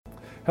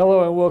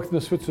Hello and welcome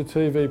to Switzer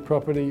TV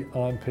Property.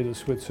 I'm Peter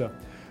Switzer.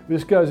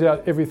 This goes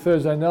out every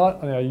Thursday night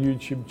on our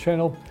YouTube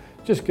channel.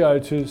 Just go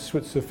to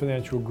Switzer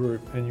Financial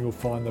Group and you'll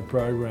find the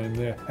program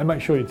there. And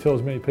make sure you tell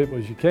as many people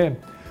as you can.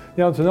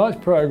 Now on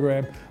tonight's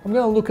program, I'm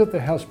going to look at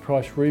the house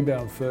price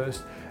rebound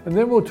first, and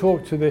then we'll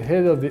talk to the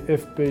head of the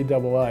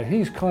FBAA.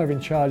 He's kind of in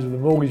charge of the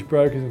mortgage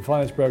brokers and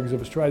finance brokers of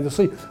Australia to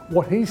see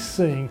what he's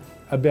seeing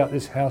about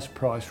this house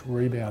price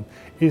rebound.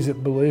 Is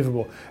it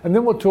believable? And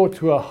then we'll talk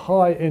to a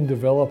high-end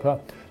developer,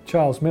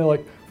 Charles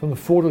Melick from the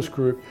Fortis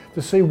Group,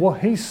 to see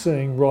what he's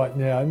seeing right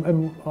now. And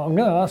I'm going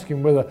to ask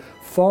him whether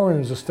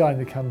foreigners are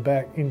starting to come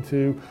back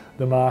into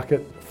the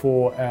market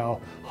for our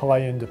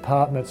high-end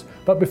apartments.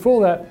 But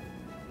before that,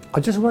 I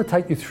just want to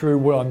take you through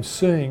what I'm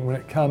seeing when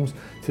it comes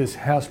to this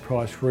house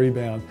price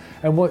rebound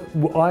and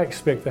what I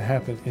expect to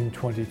happen in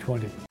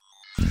 2020.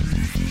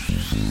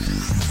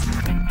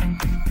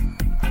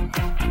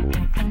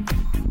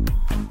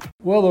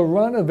 Well, the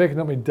run of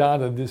economic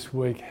data this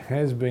week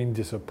has been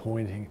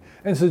disappointing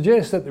and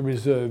suggests that the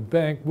Reserve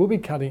Bank will be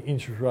cutting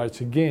interest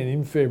rates again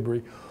in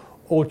February,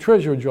 or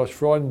Treasurer Josh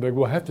Frydenberg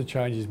will have to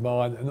change his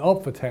mind and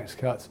opt for tax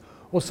cuts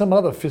or some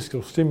other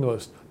fiscal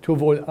stimulus to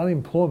avoid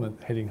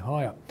unemployment heading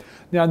higher.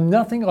 Now,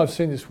 nothing I've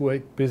seen this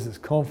week, business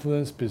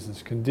confidence,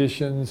 business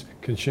conditions,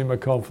 consumer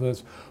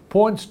confidence,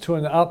 points to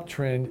an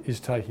uptrend is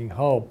taking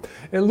hold.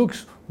 It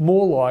looks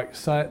more like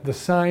the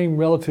same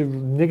relative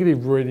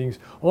negative readings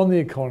on the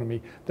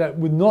economy that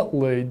would not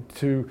lead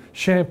to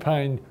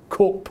champagne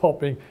cork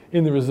popping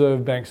in the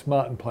Reserve Bank's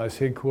Martin Place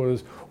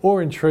headquarters or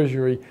in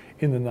Treasury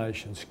in the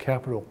nation's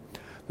capital.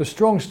 The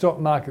strong stock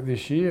market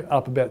this year,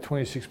 up about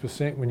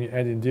 26% when you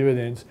add in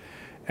dividends,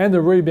 and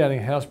the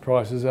rebounding house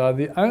prices are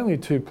the only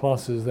two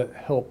pluses that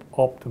help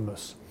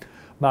optimists.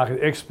 Market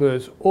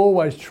experts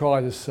always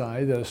try to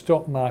say that a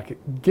stock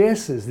market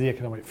guesses the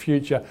economic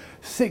future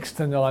 6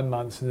 to 9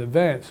 months in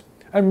advance,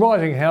 and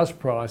rising house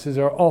prices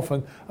are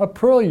often a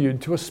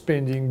prelude to a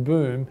spending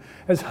boom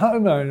as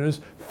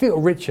homeowners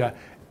feel richer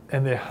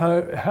and their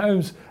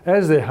homes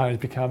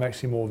become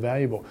actually more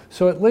valuable.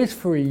 So at least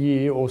for a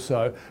year or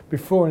so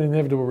before an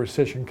inevitable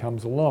recession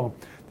comes along,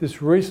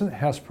 this recent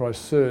house price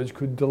surge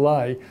could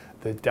delay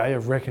the day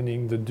of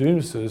reckoning the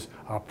doomsters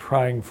are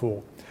praying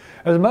for.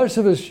 As most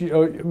of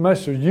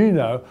you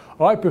know,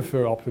 I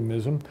prefer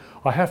optimism.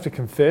 I have to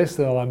confess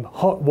that I'm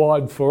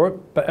hot-wired for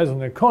it, but as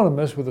an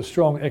economist with a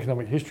strong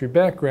economic history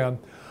background,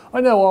 I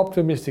know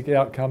optimistic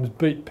outcomes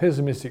beat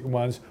pessimistic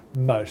ones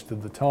most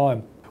of the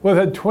time. We've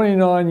had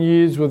 29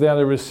 years without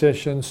a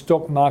recession,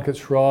 stock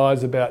markets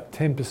rise about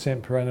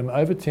 10% per annum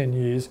over 10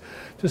 years,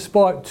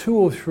 despite 2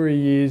 or 3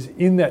 years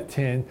in that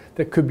 10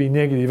 that could be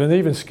negative and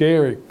even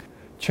scary.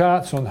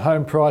 Charts on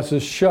home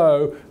prices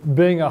show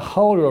being a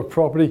holder of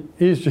property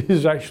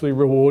is actually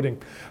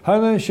rewarding.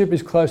 Home ownership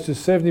is close to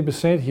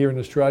 70% here in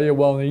Australia,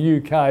 while in the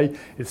UK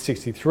it's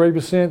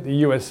 63%, the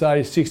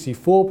USA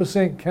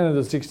 64%,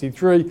 Canada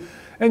 63%,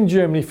 and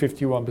Germany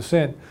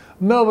 51%.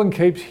 Melbourne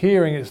keeps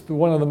hearing it's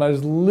one of the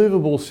most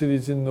livable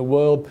cities in the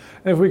world,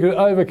 and if we could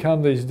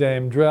overcome these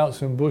damn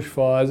droughts and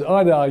bushfires,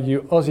 I'd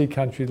argue Aussie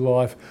country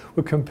life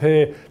would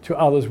compare to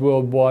others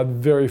worldwide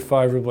very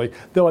favourably,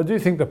 though I do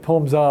think the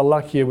Poms are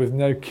luckier with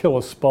no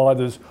killer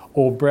spiders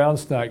or brown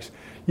snakes.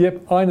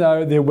 Yep, I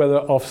know their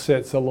weather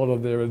offsets a lot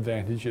of their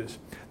advantages.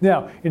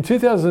 Now, in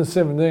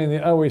 2017, the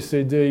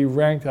OECD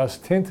ranked us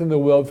 10th in the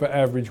world for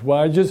average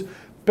wages,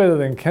 better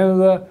than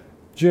Canada,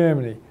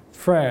 Germany,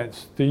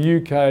 France, the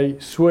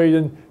UK,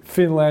 Sweden,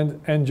 Finland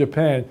and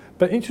Japan,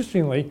 but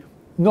interestingly,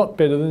 not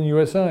better than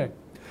USA.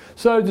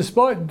 So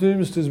despite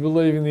doomsters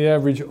believing the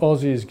average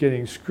Aussie is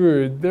getting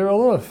screwed, there are a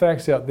lot of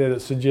facts out there that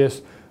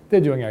suggest they're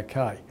doing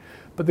okay.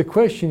 But the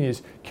question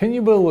is, can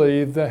you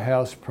believe the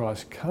house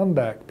price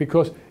comeback?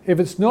 Because if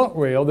it's not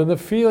real, then the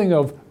feeling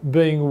of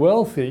being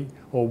wealthy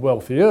or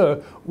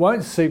wealthier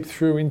won't seep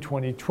through in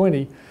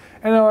 2020,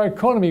 and our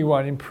economy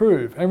won't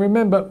improve. And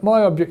remember,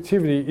 my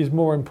objectivity is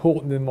more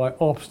important than my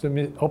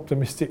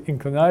optimistic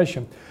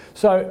inclination.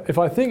 So if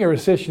I think a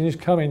recession is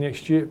coming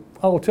next year,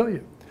 I'll tell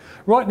you.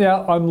 Right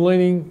now, I'm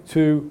leaning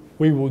to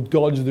we will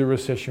dodge the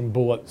recession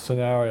bullet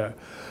scenario.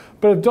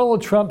 But if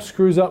Donald Trump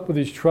screws up with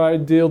his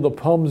trade deal, the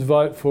Poms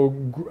vote for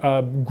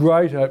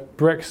greater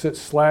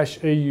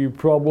Brexit/EU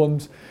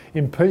problems,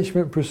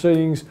 impeachment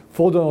proceedings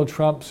for Donald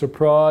Trump,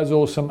 surprise,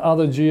 or some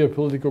other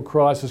geopolitical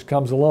crisis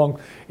comes along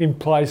in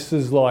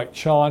places like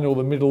China or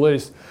the Middle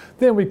East,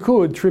 then we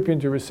could trip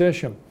into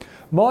recession.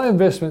 My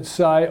investments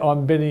say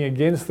I'm betting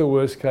against the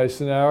worst case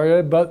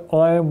scenario, but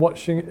I am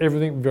watching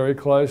everything very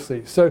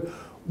closely. So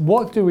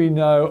what do we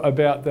know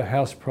about the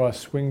house price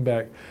swing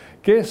back?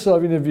 Guests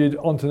I've interviewed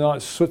on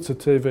tonight's Switzer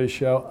TV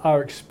show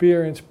are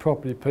experienced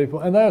property people,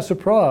 and they are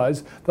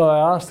surprised that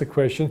I asked the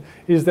question,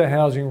 is the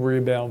housing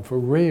rebound for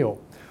real?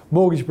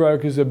 Mortgage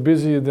brokers are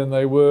busier than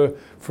they were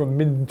from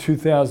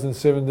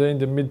mid-2017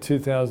 to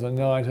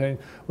mid-2019,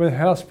 when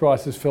house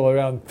prices fell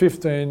around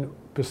 15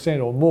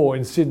 or more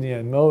in Sydney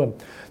and Melbourne.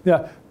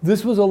 Now,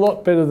 this was a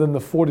lot better than the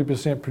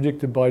 40%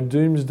 predicted by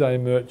doomsday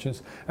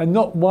merchants, and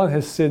not one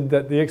has said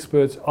that the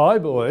experts, I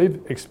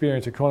believe,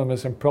 experienced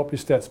economists and property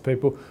stats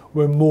people,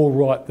 were more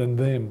right than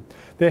them.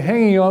 They're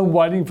hanging on,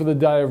 waiting for the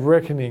day of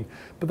reckoning.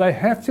 But they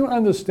have to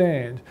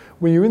understand,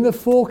 when you're in the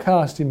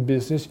forecasting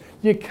business,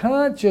 you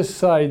can't just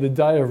say the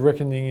day of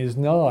reckoning is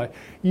nigh.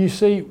 You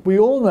see, we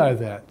all know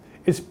that.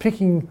 It's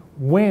picking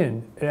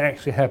when it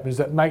actually happens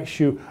that makes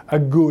you a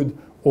good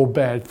or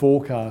bad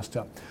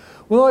forecaster.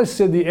 When I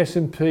said the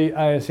S&P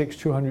ASX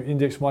 200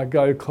 index might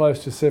go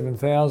close to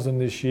 7,000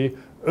 this year,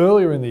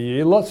 earlier in the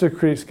year, lots of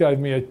critics gave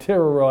me a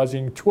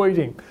terrorising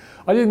tweeting.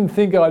 I didn't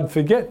think I'd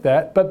forget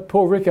that, but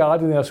Paul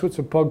Rickard in our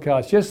Switzer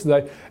podcast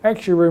yesterday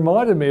actually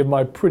reminded me of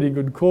my pretty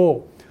good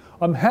call.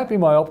 I'm happy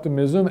my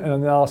optimism and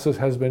analysis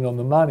has been on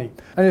the money.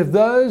 And if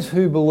those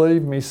who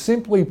believe me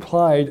simply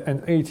played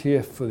an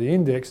ETF for the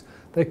index,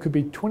 they could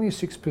be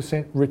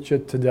 26% richer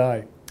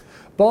today.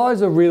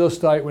 Buyers of real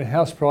estate when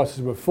house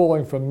prices were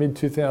falling from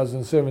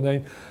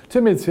mid-2017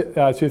 to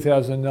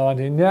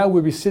mid-2019 now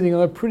will be sitting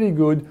on a pretty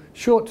good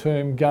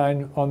short-term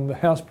gain on the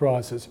house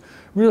prices.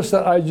 Real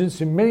estate agents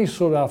in many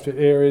sought-after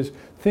areas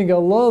think a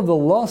lot of the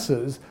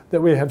losses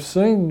that we have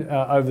seen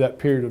over that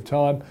period of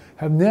time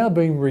have now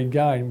been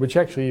regained, which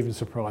actually even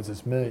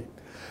surprises me.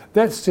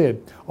 That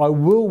said, I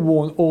will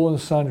warn all and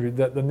sundry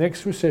that the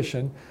next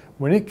recession,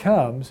 when it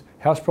comes,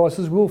 house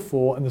prices will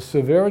fall, and the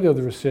severity of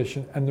the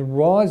recession and the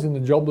rise in the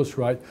jobless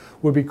rate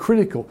will be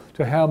critical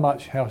to how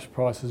much house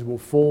prices will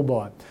fall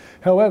by.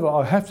 However,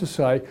 I have to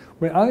say,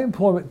 when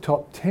unemployment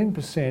topped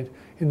 10%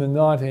 in the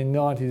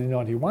 1990 to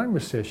 91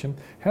 recession,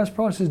 house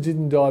prices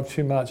didn't dive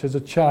too much, as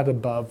a chart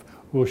above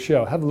will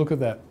show. Have a look at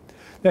that.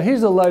 Now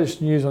here's the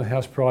latest news on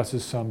house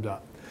prices summed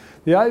up.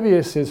 The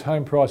ABS says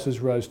home prices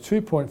rose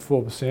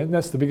 2.4%, and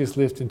that's the biggest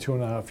lift in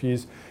 2.5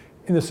 years,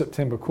 in the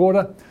September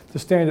quarter, to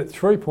stand at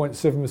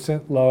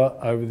 3.7% lower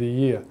over the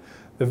year.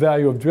 The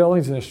value of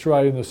dwellings in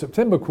Australia in the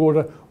September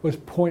quarter was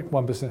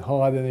 0.1%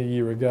 higher than a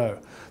year ago.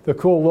 The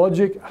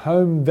CoreLogic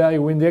Home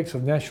Value Index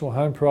of national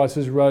home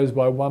prices rose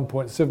by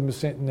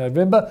 1.7% in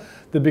November,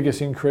 the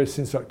biggest increase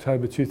since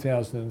October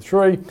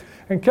 2003,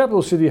 and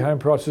capital city home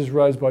prices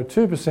rose by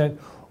 2%,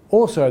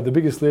 also the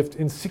biggest lift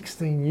in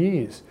 16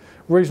 years.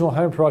 Regional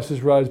home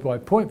prices rose by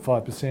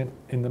 0.5%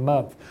 in the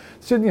month.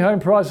 Sydney home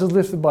prices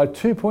lifted by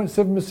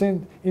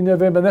 2.7% in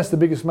November, and that's the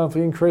biggest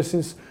monthly increase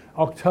since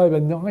October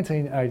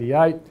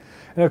 1988.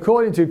 And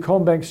according to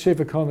CommBank's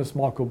chief economist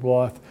Michael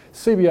Blythe,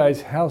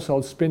 CBA's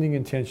household spending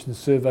intentions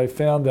survey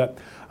found that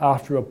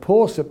after a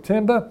poor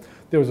September,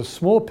 there was a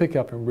small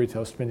pickup in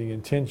retail spending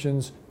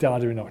intentions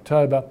data in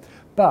October,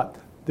 but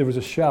there was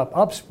a sharp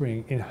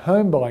upspring in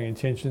home buying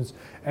intentions,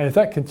 and if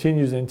that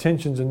continues,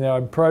 intentions are now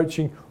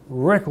approaching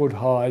record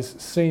highs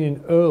seen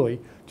in early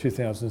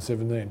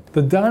 2017.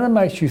 The data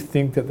makes you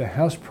think that the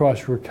house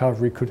price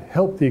recovery could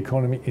help the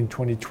economy in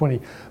 2020,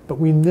 but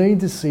we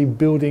need to see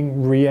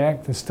building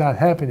react and start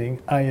happening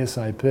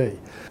ASAP.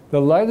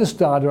 The latest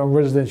data on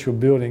residential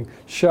building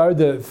showed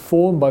that it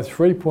fallen by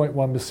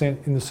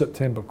 3.1% in the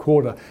September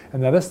quarter,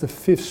 and now that's the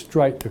fifth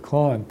straight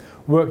decline.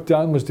 Work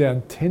done was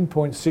down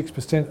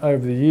 10.6%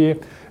 over the year,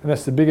 and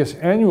that's the biggest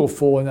annual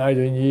fall in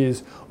 18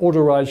 years.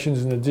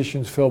 Alterations and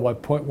additions fell by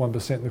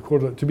 0.1% in the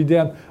quarter to be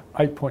down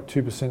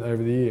 8.2%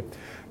 over the year.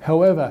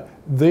 However,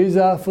 these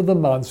are for the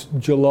months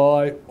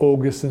July,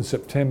 August and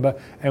September,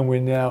 and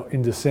we're now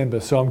in December.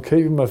 So I'm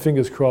keeping my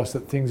fingers crossed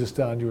that things are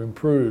starting to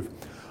improve.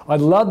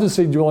 I'd love to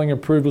see dwelling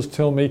approvals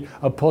tell me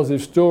a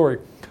positive story,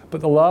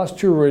 but the last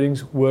two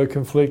readings were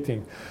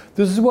conflicting.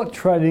 This is what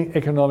Trading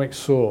Economics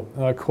saw,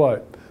 and I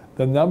quote,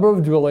 "The number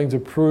of dwellings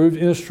approved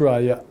in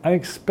Australia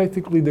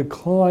unexpectedly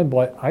declined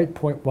by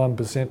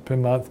 8.1% per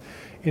month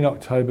in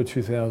October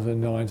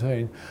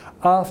 2019,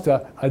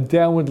 after a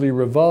downwardly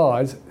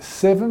revised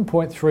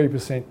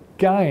 7.3%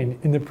 gain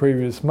in the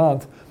previous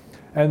month,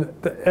 and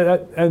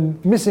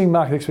missing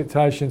market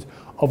expectations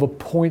of a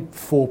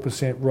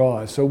 0.4%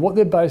 rise." So what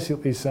they're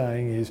basically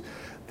saying is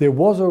there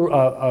was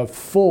a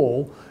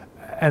fall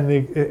and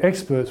the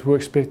experts were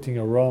expecting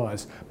a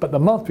rise, but the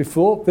month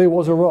before there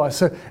was a rise.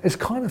 So it's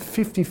kind of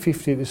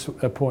 50-50 at this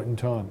point in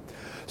time.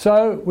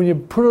 So when you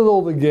put it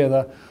all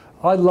together,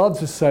 I'd love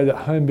to say that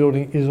home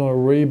building is on a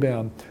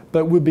rebound, but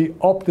it would be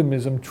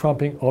optimism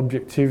trumping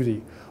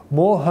objectivity.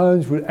 More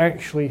homes would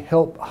actually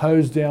help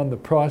hose down the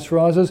price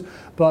rises,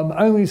 but I'm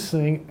only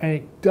seeing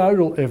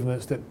anecdotal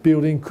evidence that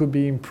building could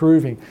be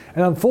improving.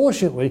 And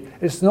unfortunately,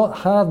 it's not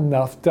hard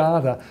enough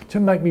data to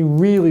make me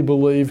really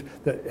believe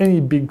that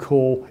any big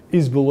call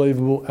is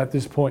believable at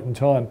this point in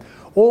time.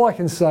 All I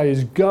can say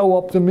is go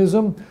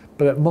optimism,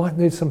 but it might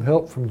need some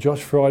help from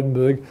Josh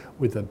Frydenberg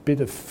with a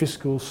bit of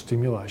fiscal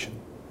stimulation.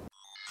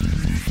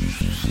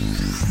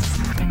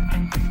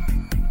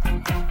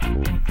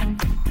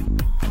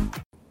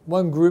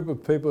 One group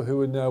of people who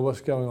would know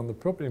what's going on in the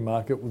property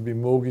market would be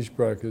mortgage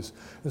brokers.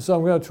 And so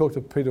I'm going to talk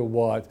to Peter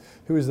White,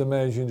 who is the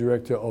Managing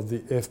Director of the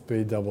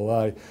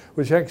FBAA,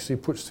 which actually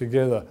puts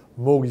together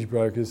mortgage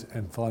brokers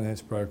and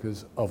finance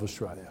brokers of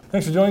Australia.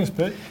 Thanks for joining us,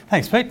 Pete.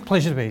 Thanks, Pete.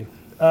 Pleasure to be here.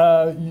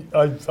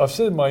 I've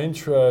said in my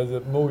intro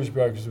that mortgage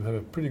brokers have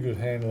a pretty good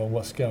handle on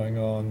what's going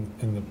on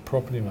in the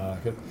property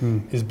market.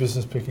 Is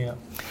business picking up?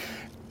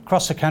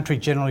 Across the country,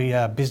 generally,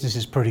 business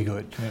is pretty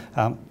good.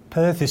 Yeah.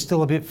 Perth is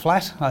still a bit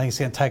flat. I think it's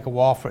going to take a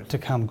while for it to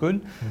come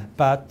good.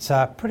 But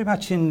pretty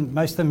much in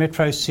most of the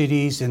metro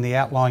cities and the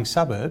outlying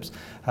suburbs,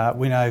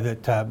 we know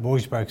that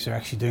mortgage brokers are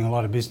actually doing a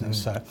lot of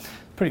business. So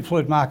pretty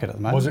fluid market at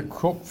the moment. Was it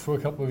crooked for a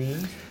couple of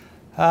years?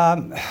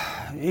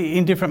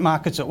 In different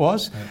markets it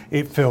was. Yeah.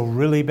 It fell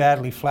really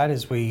badly flat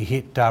as we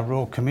hit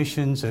Royal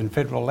Commissions and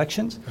federal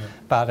elections,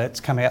 but it's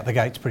come out the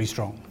gates pretty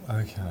strong.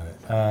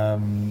 Okay.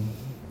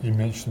 You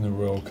mentioned the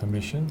Royal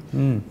Commission.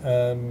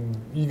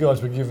 You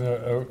guys were given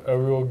a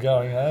real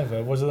going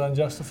over. Was it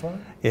unjustified?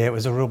 Yeah, it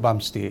was a real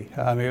bum steer.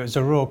 It was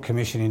a Royal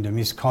Commission into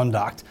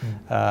misconduct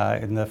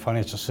in the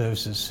financial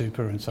services,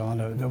 super and so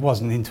on. It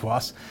wasn't into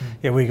us.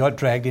 Yeah, we got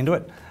dragged into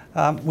it.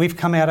 We've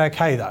come out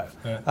okay though.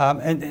 Yeah.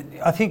 And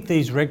I think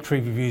these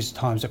regulatory reviews at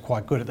times are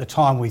quite good. At the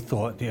time we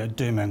thought,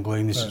 doom and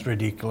gloom, this is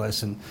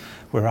ridiculous, and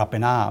we're up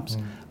in arms.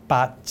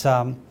 But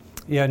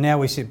now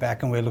we sit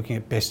back and we're looking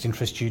at best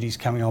interest duties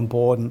coming on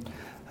board, and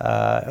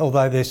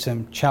although there's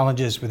some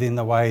challenges within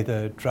the way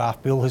the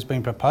draft bill has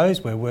been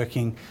proposed, we're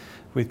working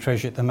with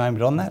Treasury at the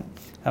moment on that,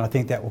 and I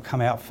think that will come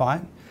out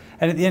fine.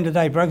 And at the end of the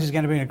day, brokers are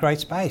going to be in a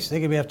great space. They're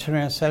going to be able to turn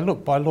around and say,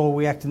 look, by law,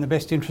 we act in the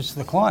best interest of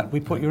the client. We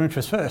put your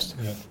interest first.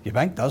 Yeah. Your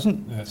bank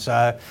doesn't. Yeah.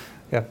 So,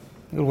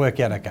 it'll work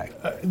out okay.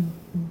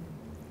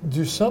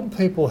 Do some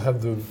people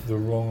have the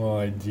wrong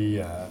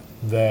idea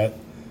that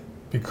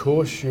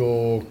because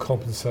you're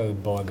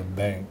compensated by the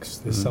banks,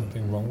 there's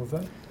something wrong with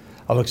that?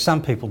 Oh, look,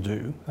 some people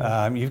do.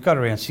 You've got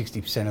around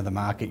 60% of the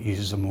market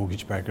uses a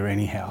mortgage broker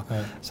anyhow.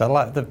 So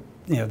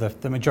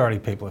the majority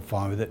of people are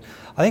fine with it.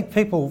 I think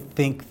people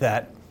think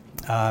that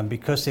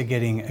because they're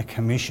getting a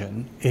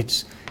commission,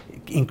 it's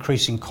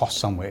increasing cost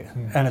somewhere,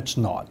 and it's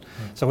not.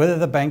 So whether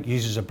the bank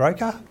uses a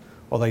broker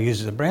or they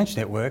use a branch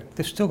network,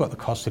 they've still got the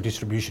cost of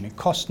distribution. It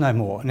costs no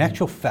more. In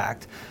actual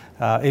fact,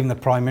 even the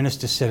Prime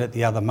Minister said it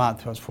the other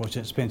month, I was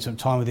fortunate to spend some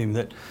time with him,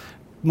 that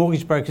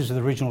mortgage brokers are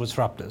the original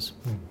disruptors.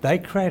 They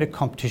create a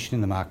competition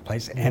in the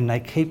marketplace and they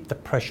keep the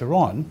pressure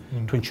on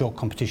to ensure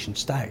competition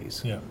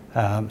stays.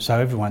 So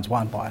everyone's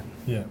won by it.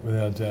 Yeah,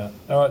 without doubt.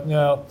 All right,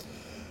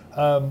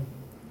 now,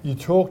 you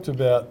talked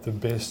about the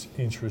best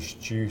interest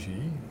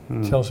duty.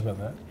 Tell us about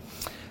that.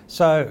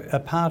 So a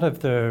part of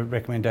the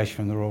recommendation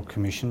from the Royal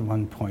Commission,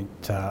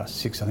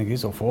 1.6 I think it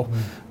is, or 4,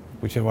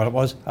 whichever one it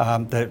was,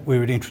 that we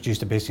would introduce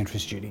the best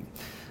interest duty.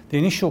 The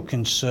initial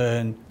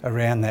concern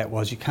around that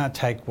was you can't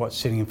take what's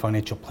sitting in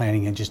financial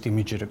planning and just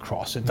image it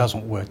across. It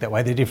doesn't work that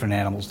way. They're different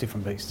animals,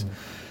 different beasts.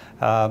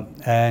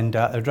 And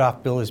the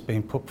draft bill has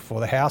been put before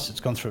the House.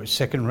 It's gone through its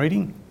second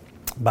reading,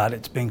 but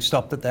it's being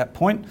stopped at that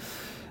point.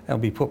 It'll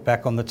be put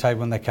back on the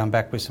table when they come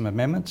back with some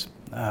amendments.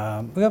 We've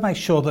got to make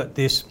sure that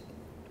this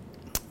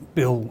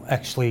bill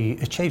actually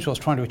achieves what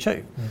it's trying to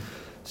achieve.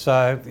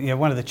 So,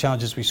 one of the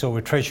challenges we saw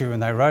with Treasury when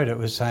they wrote it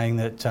was saying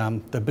that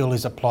the bill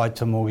is applied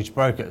to mortgage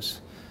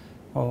brokers.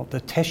 Well, the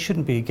test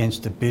shouldn't be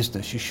against the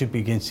business, you should be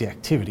against the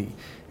activity.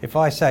 If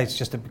I say it's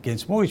just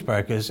against mortgage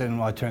brokers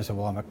and I turn and say,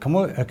 well, I'm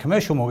a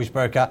commercial mortgage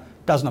broker,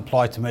 doesn't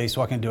apply to me,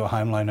 so I can do a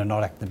home loan and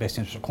not act in the best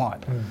interest of the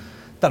client.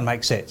 Doesn't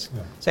make sense.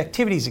 So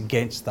activity is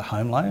against the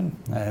home loan,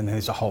 and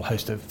there's a whole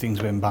host of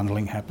things when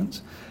bundling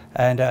happens.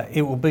 And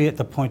it will be at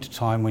the point of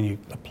time when you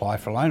apply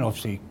for a loan.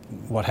 Obviously,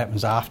 what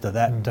happens after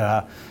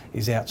that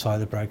is outside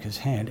the broker's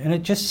hand. And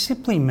it just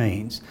simply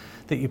means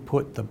that you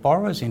put the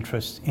borrower's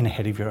interest in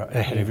ahead of your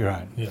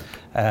own.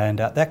 And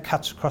that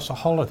cuts across a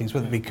whole lot of things,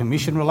 whether it be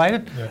commission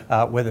related,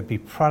 whether it be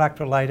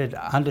product related,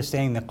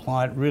 understanding the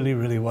client really,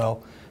 really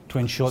well to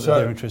ensure that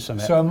their interests are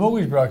met. So a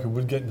mortgage broker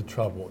would get into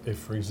trouble if,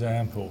 for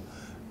example,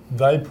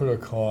 they put a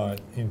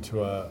client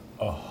into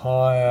a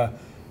higher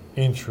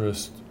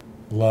interest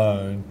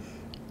loan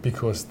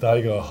because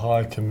they got a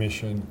higher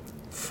commission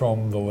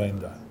from the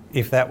lender.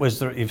 If that was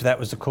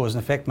the cause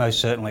and effect, most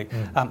certainly.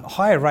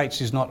 Higher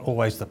rates is not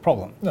always the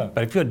problem. No.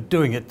 But if you're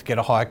doing it to get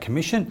a higher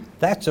commission,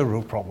 that's a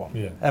real problem.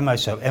 And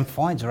most so, and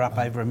fines are up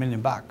over $1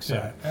 million.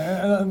 So.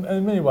 And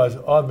in many ways,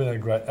 I've been a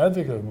great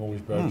advocate of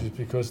mortgage brokers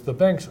because the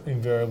banks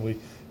invariably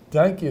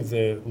don't give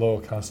their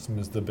loyal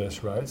customers the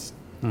best rates.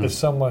 If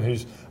someone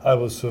who's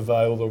able to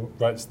surveil the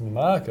rates in the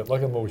market,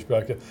 like a mortgage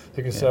broker,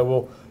 they can say,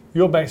 well,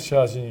 your bank's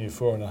charging you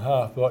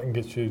 4.5, but I can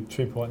get you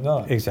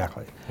 2.9.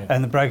 Exactly.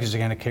 And the brokers are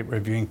going to keep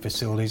reviewing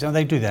facilities, and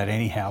they do that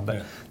anyhow,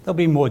 but there'll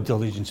be more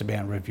diligence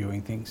about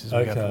reviewing things as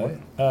we go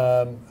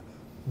forward.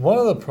 One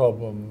of the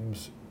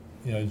problems,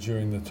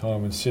 during the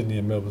time when Sydney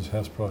and Melbourne's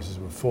house prices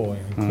were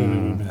falling, including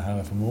it would have been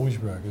harder for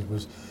mortgage brokers,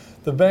 was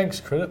the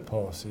bank's credit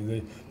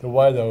policy. The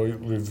way they were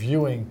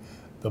reviewing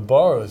the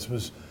borrowers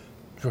was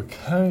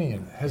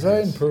draconian. Has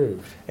that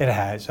improved? It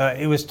has.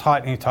 It was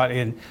tightening,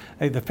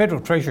 and the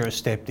Federal Treasurer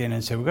stepped in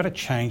and said, we've got to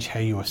change how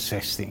you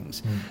assess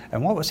things.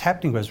 And what was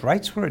happening was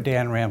rates were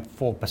down around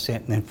 4%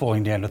 and then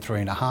falling down to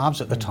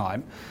 3.5s at the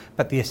time.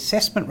 But the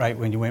assessment rate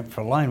when you went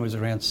for a loan was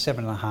around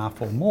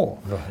 7.5 or more.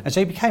 And so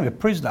you became a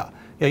prisoner.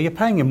 you're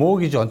paying your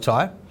mortgage on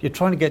time, you're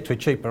trying to get to a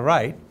cheaper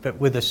rate, but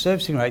with the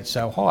servicing rate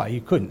so high,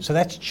 you couldn't. So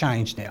that's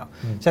changed now.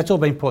 So that's all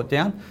been put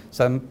down,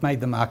 so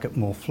made the market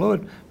more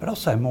fluid, but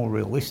also more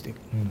realistic.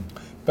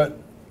 But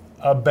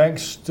are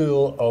banks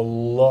still a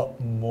lot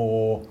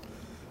more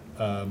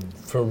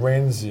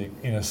forensic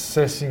in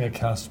assessing a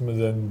customer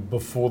than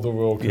before the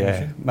Royal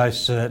Commission? Yeah,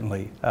 most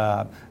certainly.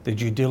 The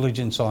due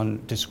diligence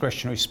on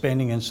discretionary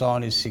spending and so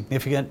on is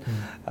significant.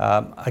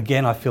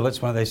 Again, I feel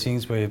it's one of those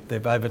things where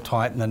they've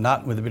over-tightened the nut,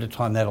 and with a bit of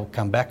time that'll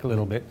come back a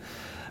little bit.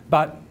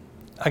 But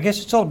I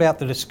guess it's all about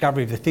the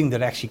discovery of the thing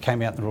that actually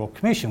came out in the Royal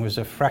Commission was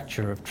a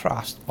fracture of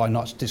trust by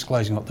not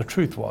disclosing what the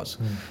truth was.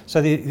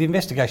 So the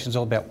investigation is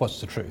all about what's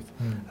the truth.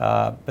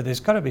 But there's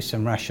got to be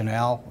some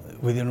rationale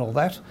within all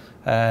that,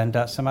 and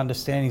some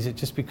understandings that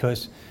just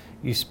because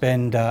you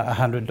spend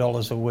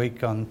 $100 a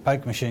week on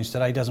poker machines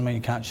today doesn't mean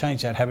you can't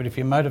change that habit if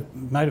you're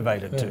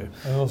motivated to.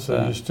 And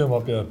also you still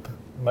might be able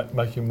to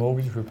make your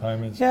mortgage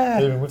repayments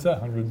even with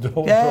that $100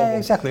 Yeah, problem.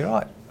 exactly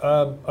right.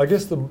 I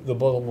guess the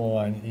bottom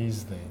line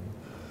is then,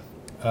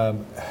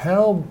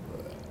 how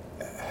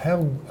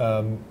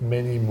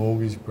many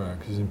mortgage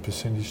brokers in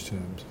percentage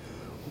terms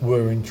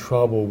were in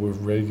trouble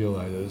with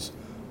regulators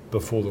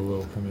before the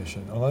Royal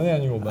Commission on an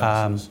annual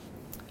basis?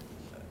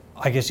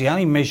 I guess the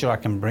only measure I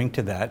can bring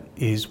to that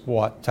is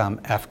what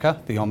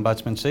AFCA, the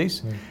Ombudsman,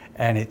 sees,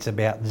 and it's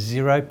about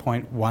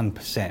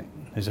 0.1%.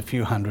 There's a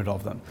few hundred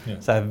of them.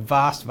 So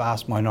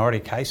vast minority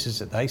cases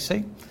that they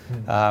see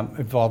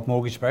involve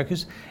mortgage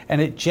brokers,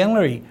 and it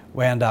generally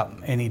wound up,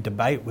 any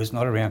debate was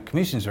not around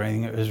commissions or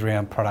anything, it was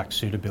around product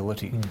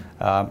suitability,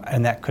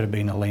 and that could have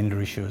been a lender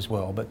issue as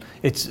well, but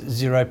it's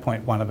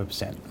 0.1%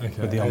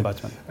 with the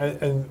Ombudsman.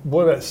 And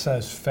what about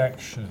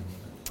satisfaction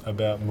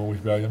about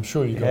mortgage brokers? I'm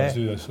sure you guys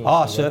do those sorts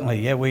of things. Certainly,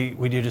 yeah.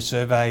 We did a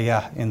survey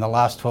in the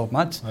last 12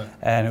 months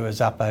and it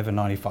was up over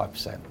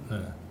 95%.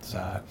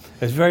 So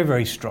it's very,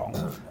 very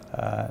strong.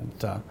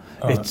 And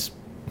it's...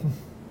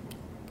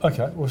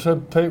 Okay, well, so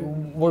Pete,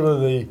 what are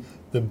the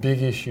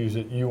big issues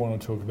that you want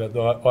to talk about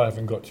that I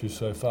haven't got to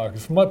so far?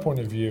 Because from my point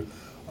of view,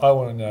 I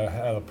want to know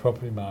how the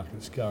property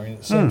market's going.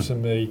 It seems to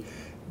me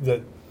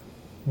that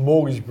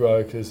mortgage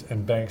brokers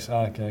and banks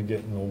aren't going to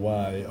get in the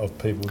way of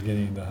people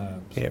getting into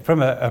homes. Yeah,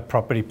 from a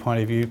property point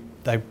of view,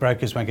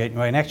 brokers won't get in the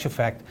way. In actual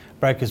fact,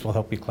 brokers will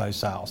help you close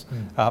sales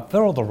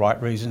for all the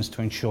right reasons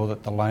to ensure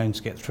that the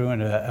loans get through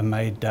and are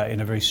made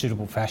in a very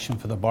suitable fashion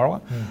for the borrower,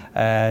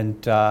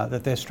 and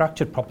that they're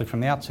structured properly from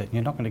the outset.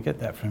 You're not going to get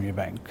that from your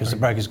bank because the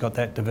broker's got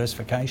that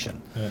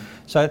diversification.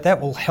 So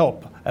that will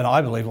help, and I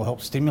believe will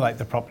help stimulate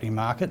the property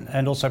market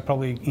and also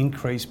probably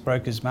increase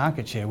brokers'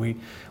 market share. We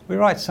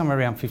write somewhere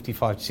around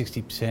 55 to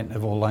 60%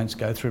 of all loans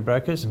go through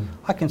brokers.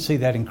 I can see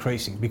that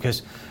increasing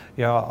because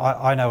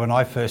I know when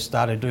I first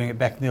started doing it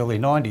back in the early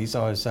 90s,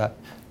 I was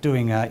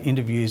doing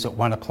interviews at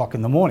 1 o'clock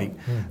in the morning.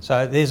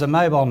 So there's a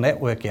mobile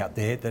network out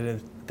there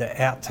that are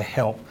out to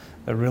help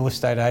the real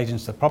estate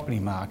agents, the property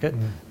market,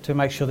 to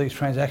make sure these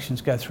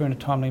transactions go through in a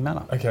timely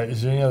manner. Okay,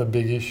 is there any other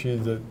big issue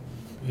that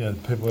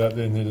people out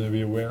there need to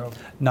be aware of?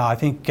 No, I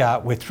think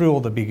we're through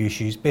all the big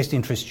issues. Best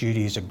interest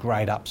duty is a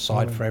great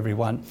upside for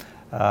everyone.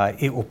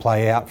 It will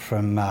play out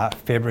from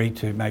February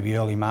to maybe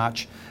early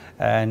March,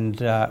 and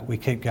we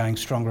keep going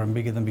stronger and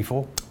bigger than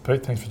before.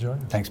 Pete, thanks for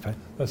joining us. Thanks, Pete.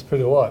 That's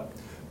Peter White,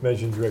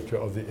 Managing Director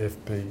of the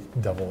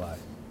FBAA.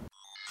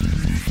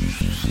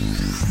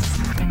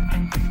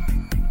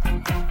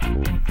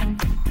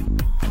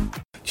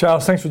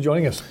 Charles, thanks for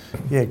joining us.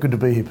 Yeah, good to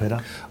be here,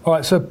 Peter. All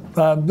right, so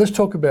let's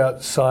talk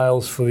about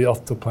sales for the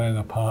off-the-plan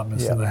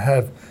apartments, and they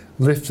have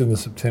lifted in the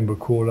September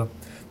quarter.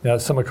 Now,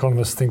 some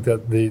economists think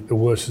that the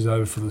worst is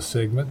over for the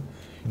segment.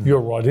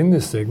 You're right in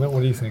this segment.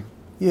 What do you think?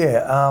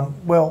 Yeah,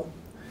 well,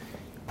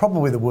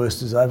 probably the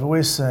worst is over.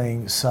 We're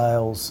seeing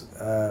sales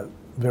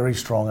very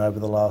strong over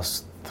the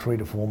last 3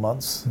 to 4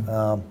 months.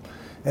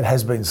 It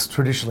has been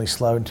traditionally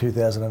slow in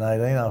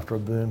 2018 after a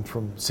boom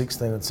from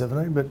 16 and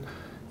 17, but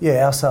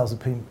yeah, our sales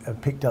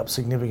have picked up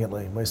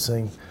significantly. We're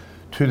seeing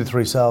 2 to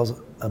 3 sales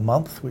a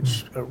month,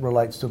 which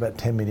relates to about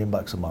 $10 million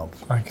a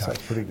month. Okay. So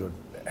it's pretty good.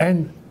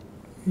 And,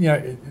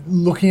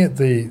 looking at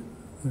the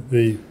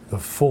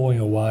falling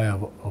away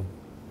of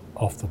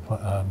off the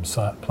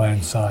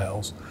plan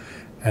sales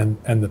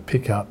and the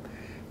pickup,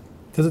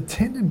 does it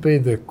tend to be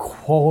the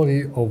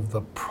quality of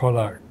the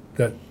product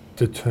that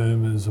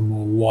determines the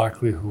more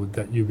likelihood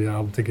that you'll be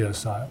able to get a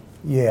sale?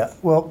 Yeah,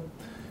 well,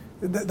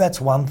 that's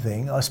one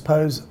thing. I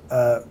suppose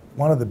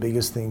one of the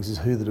biggest things is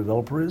who the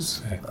developer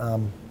is.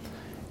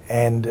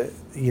 And,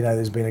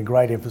 there's been a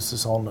great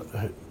emphasis on,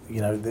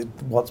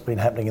 what's been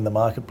happening in the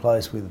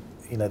marketplace with,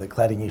 the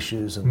cladding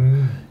issues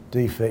and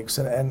defects.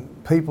 And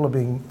people are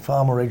being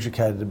far more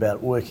educated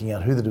about working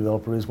out who the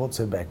developer is, what's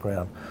their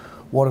background,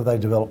 what have they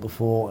developed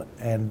before,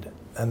 and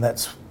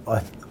that's,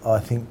 I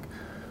think,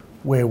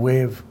 where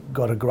we've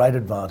got a great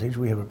advantage.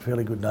 We have a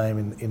fairly good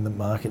name in the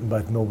market in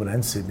both Melbourne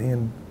and Sydney,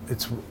 and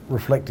it's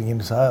reflecting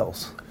into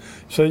sales.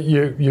 So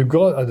you've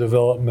got a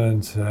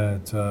development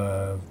at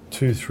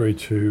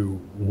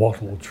 232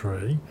 Wattle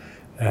Tree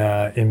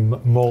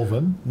in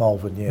Malvern.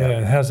 Malvern, yeah.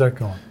 And how's that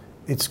gone?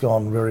 It's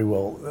gone very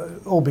well,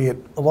 albeit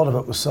a lot of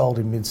it was sold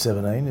in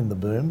mid-17 in the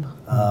boom.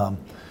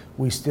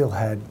 We still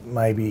had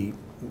maybe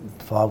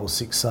 5 or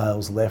 6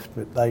 sales left,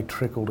 but they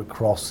trickled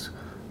across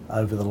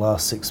over the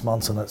last 6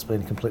 months, and it's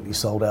been completely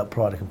sold out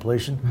prior to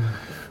completion.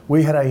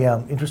 We had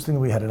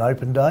interestingly, we had an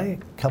open day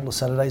a couple of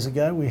Saturdays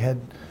ago.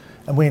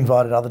 We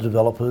invited other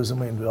developers,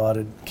 and we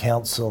invited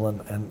council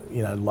and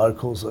you know,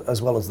 locals,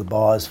 as well as the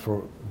buyers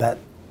for that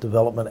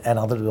development and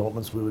other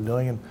developments we were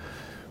doing. And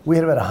we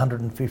had about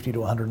 150 to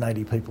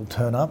 180 people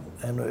turn up,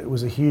 and it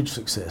was a huge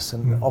success.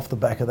 And off the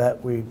back of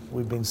that,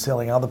 we've been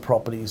selling other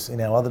properties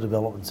in our other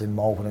developments in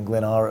Malvern and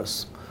Glen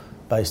Iris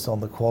based on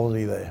the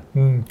quality there.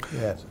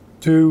 Yeah.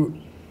 Do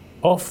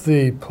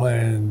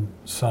off-the-plan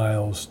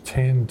sales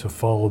tend to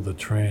follow the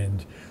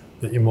trend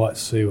that you might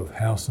see with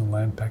house and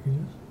land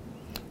packages?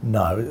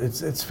 No,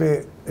 it's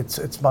fair.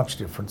 It's much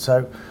different.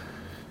 So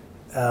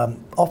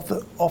off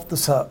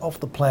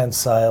the plan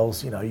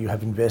sales, you know, you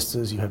have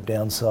investors, you have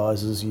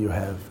downsizers, you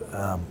have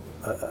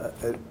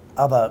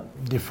other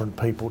different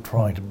people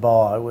trying to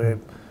buy. Where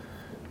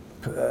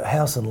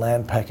house and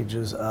land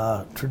packages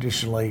are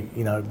traditionally,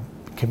 you know,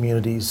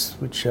 communities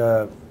which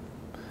are,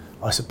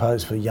 I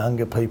suppose, for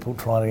younger people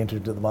trying to enter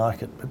into the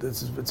market. But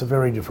it's a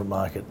very different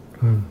market,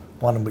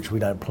 one in which we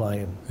don't play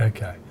in.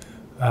 Okay.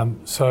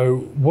 So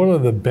what are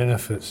the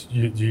benefits, do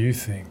you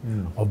think,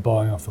 of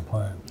buying off the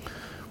plan?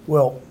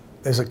 Well,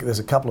 there's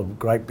a couple of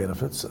great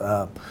benefits.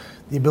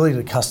 The ability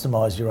to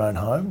customise your own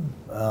home.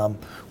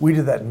 We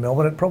do that in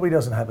Melbourne. It probably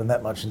doesn't happen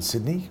that much in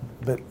Sydney,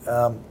 but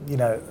you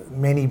know,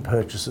 many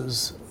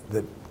purchasers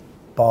that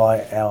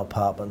buy our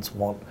apartments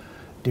want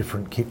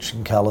different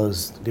kitchen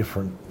colours,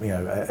 different, you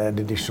know, an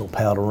additional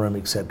powder room,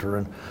 etc.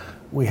 And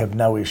we have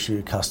no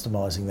issue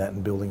customising that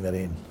and building that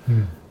in.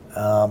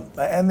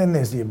 And then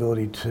there's the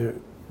ability to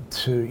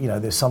you know,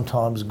 there's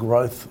sometimes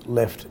growth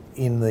left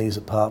in these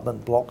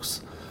apartment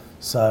blocks.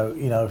 So,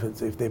 you know,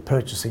 if they're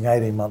purchasing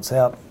 18 months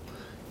out,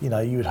 you know,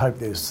 you would hope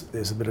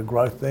there's a bit of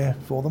growth there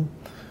for them.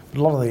 But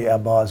a lot of our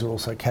buyers are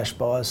also cash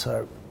buyers,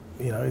 so,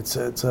 you know, it's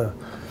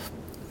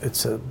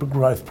a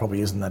growth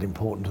probably isn't that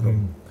important to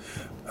them.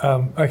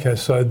 Okay,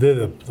 so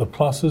they're the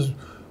pluses.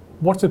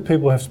 What do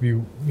people have to be,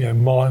 you know,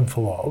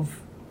 mindful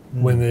of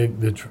when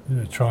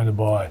they're trying to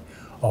buy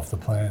off the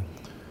plan?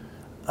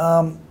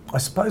 I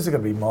suppose they've got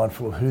to be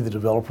mindful of who the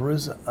developer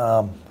is.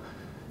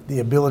 The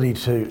ability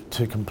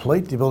to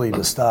complete, the ability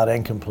to start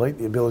and complete,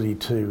 the ability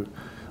to...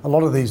 A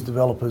lot of these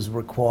developers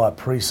require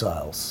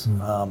pre-sales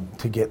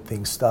to get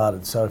things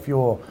started. So if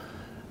you're,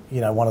 you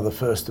know, one of the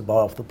first to buy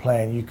off the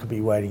plan, you could be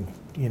waiting,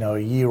 you know, a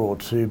year or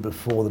two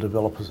before the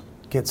developer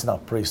gets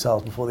enough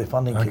pre-sales before their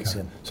funding kicks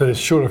in. So they're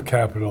short of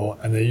capital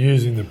and they're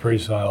using the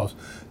pre-sales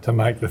to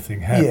make the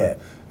thing happen. Yeah.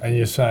 And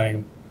you're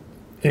saying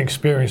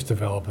inexperienced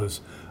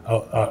developers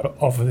are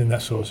often in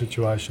that sort of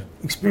situation.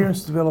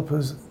 Experienced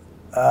developers,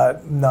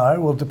 no.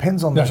 Well, it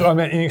depends on... No, so I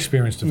meant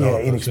inexperienced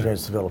developers. Yeah,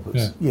 inexperienced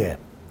developers. Yeah,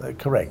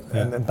 correct.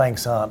 Yeah. And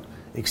banks aren't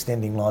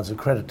extending lines of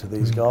credit to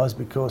these guys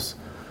because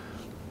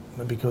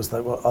they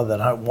either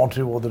don't want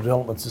to, or the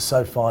developments are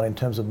so fine in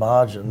terms of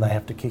margin, they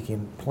have to kick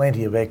in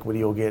plenty of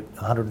equity or get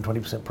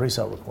 120%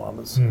 pre-sale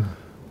requirements.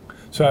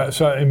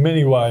 So in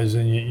many ways,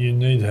 then you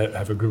need to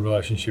have a good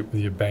relationship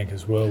with your bank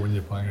as well when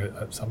you're playing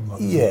at something like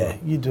that. Yeah,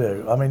 you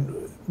do. I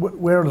mean,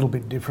 we're a little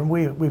bit different.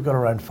 We've got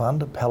our own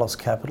fund at Palace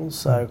Capital,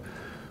 so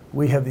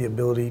we have the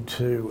ability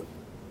to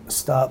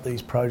start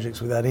these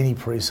projects without any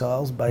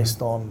pre-sales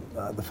based on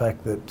the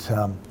fact that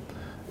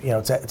you know,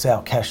 it's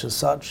our cash as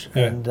such,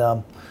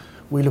 and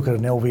we look at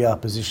an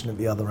LVR position at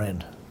the other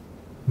end,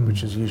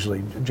 which is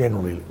usually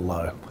generally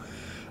low.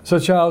 So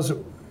Charles,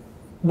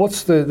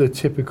 what's the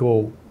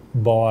typical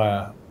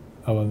buyer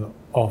of an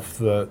off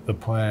the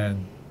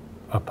plan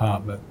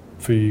apartment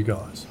for you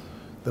guys?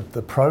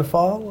 The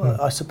profile,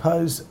 I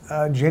suppose,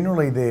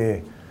 generally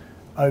they're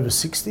over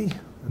 60.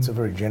 It's a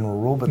very general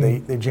rule, but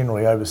they're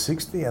generally over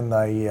 60, and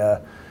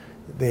they're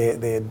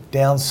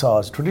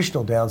downsized,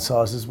 traditional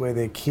downsizes where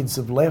their kids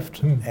have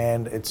left,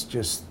 and it's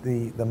just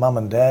the mum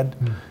and dad,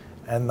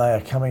 and they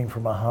are coming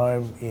from a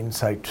home in,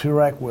 say,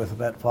 Toorak worth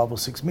about 5 or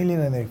 6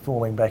 million, and they're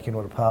falling back into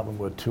an apartment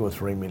worth 2 or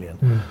 3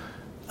 million.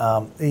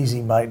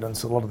 Easy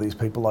maintenance. A lot of these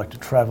people like to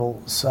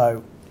travel,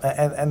 so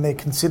and they're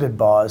considered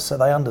buyers, so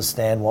they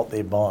understand what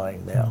they're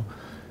buying now.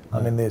 I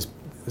mean, there's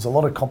a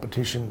lot of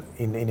competition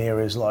in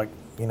areas like,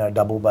 you know,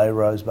 Double Bay,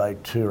 Rose Bay,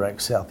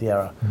 Toorak, South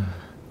Yarra,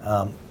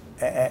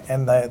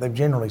 and they've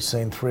generally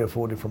seen 3 or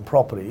 4 different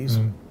properties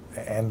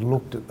and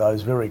looked at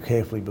those very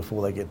carefully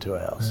before they get to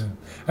ours.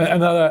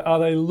 And are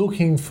they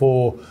looking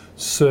for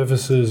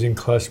services in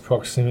close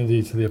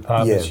proximity to the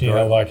apartments? You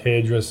know, like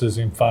hairdressers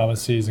in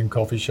pharmacies and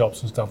coffee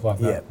shops and stuff like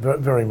that. Yeah,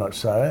 very much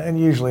so. And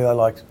usually they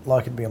like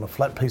it to be on a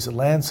flat piece of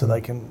land, so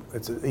they can.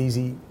 It's an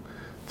easy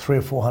 300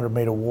 or 400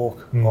 metre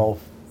walk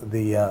of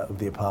the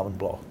apartment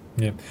block.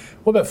 Yeah.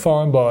 What about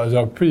foreign buyers? They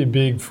were pretty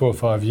big 4 or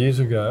 5 years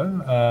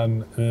ago.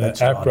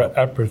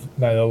 APRA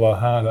made it a lot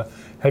harder.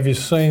 Have you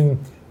seen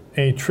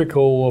any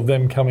trickle of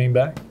them coming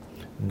back?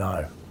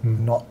 No,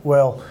 not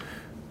well.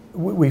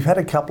 We've had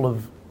a couple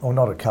of or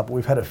not a couple,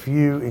 we've had a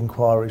few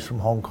inquiries from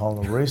Hong Kong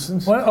and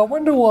recent, Well, I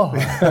wonder why.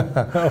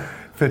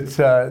 but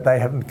they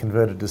haven't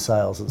converted to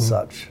sales as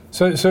such.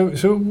 So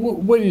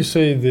where do you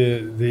see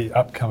the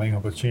upcoming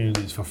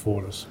opportunities for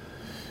Fortis?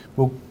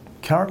 Well,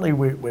 currently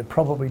we're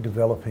probably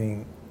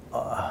developing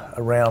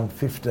around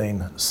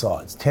 15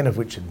 sites, 10 of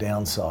which are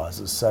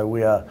downsizes. So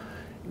we are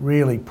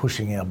really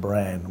pushing our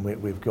brand.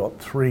 We've got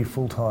 3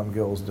 full-time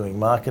girls doing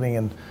marketing,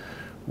 and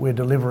we're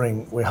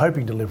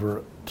hoping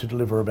to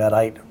deliver about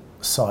 8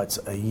 sites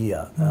a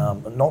year.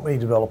 Not many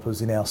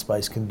developers in our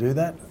space can do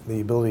that.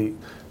 The ability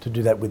to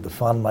do that with the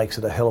fund makes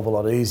it a hell of a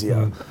lot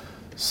easier.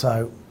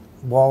 So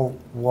while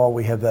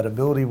we have that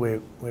ability, we're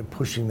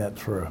pushing that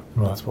through.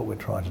 Right. That's what we're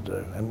trying to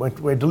do. And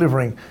we're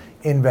delivering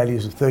end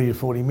values of 30 to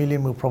 40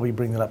 million. We'll probably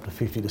bring that up to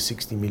 50 to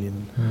 60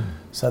 million.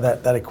 So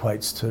that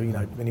equates to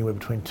anywhere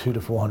between $200 to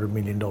 $400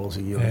 million a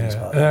year. In this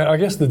market. And I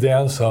guess the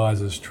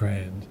downsizers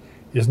trend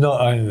is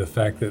not only the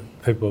fact that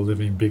people are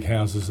living in big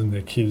houses and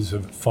their kids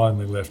have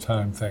finally left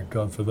home, thank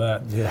God for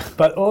that, Yeah.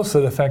 but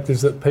also the fact is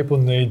that people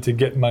need to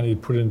get money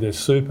to put in their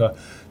super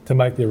to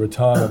make their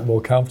retirement more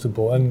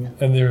comfortable, and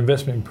their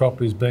investment in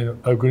property has been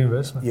a good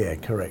investment. Yeah,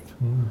 correct.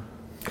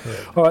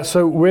 Correct. All right,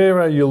 so where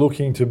are you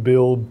looking to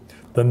build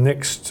the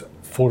next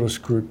Fortis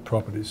Group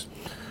properties?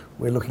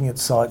 We're looking at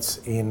sites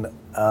in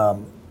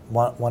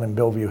one in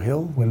Bellevue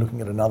Hill. We're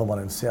looking at another one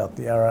in South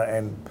Yarra,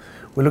 and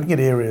we're looking at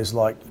areas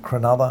like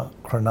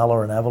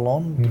Cronulla and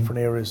Avalon, different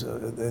areas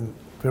in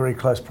very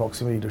close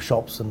proximity to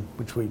shops, and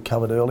which we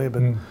covered earlier.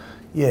 But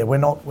yeah, we're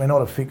not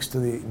affixed to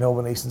the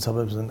Melbourne eastern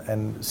suburbs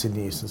and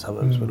Sydney eastern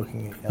suburbs. We're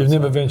looking at. You've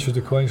never ventured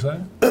to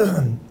Queensland?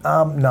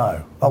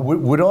 No.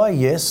 Would I?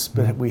 Yes,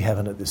 but we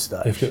haven't at this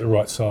stage. If you get the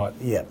right site.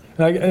 Yeah.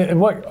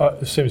 And what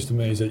it seems to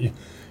me is that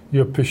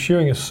you're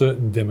pursuing a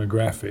certain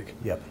demographic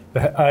Yep.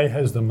 that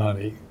has the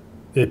money.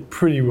 They're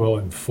pretty well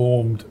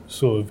informed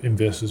sort of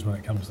investors when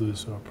it comes to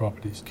this sort of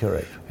properties.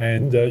 Correct.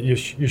 And you're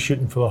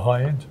shooting for the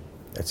high end.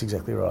 That's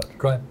exactly right.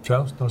 Great.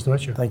 Charles, nice to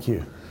meet you. Thank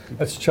you.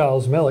 That's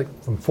Charles Malik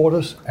from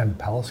Fortis and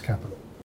Palace Capital.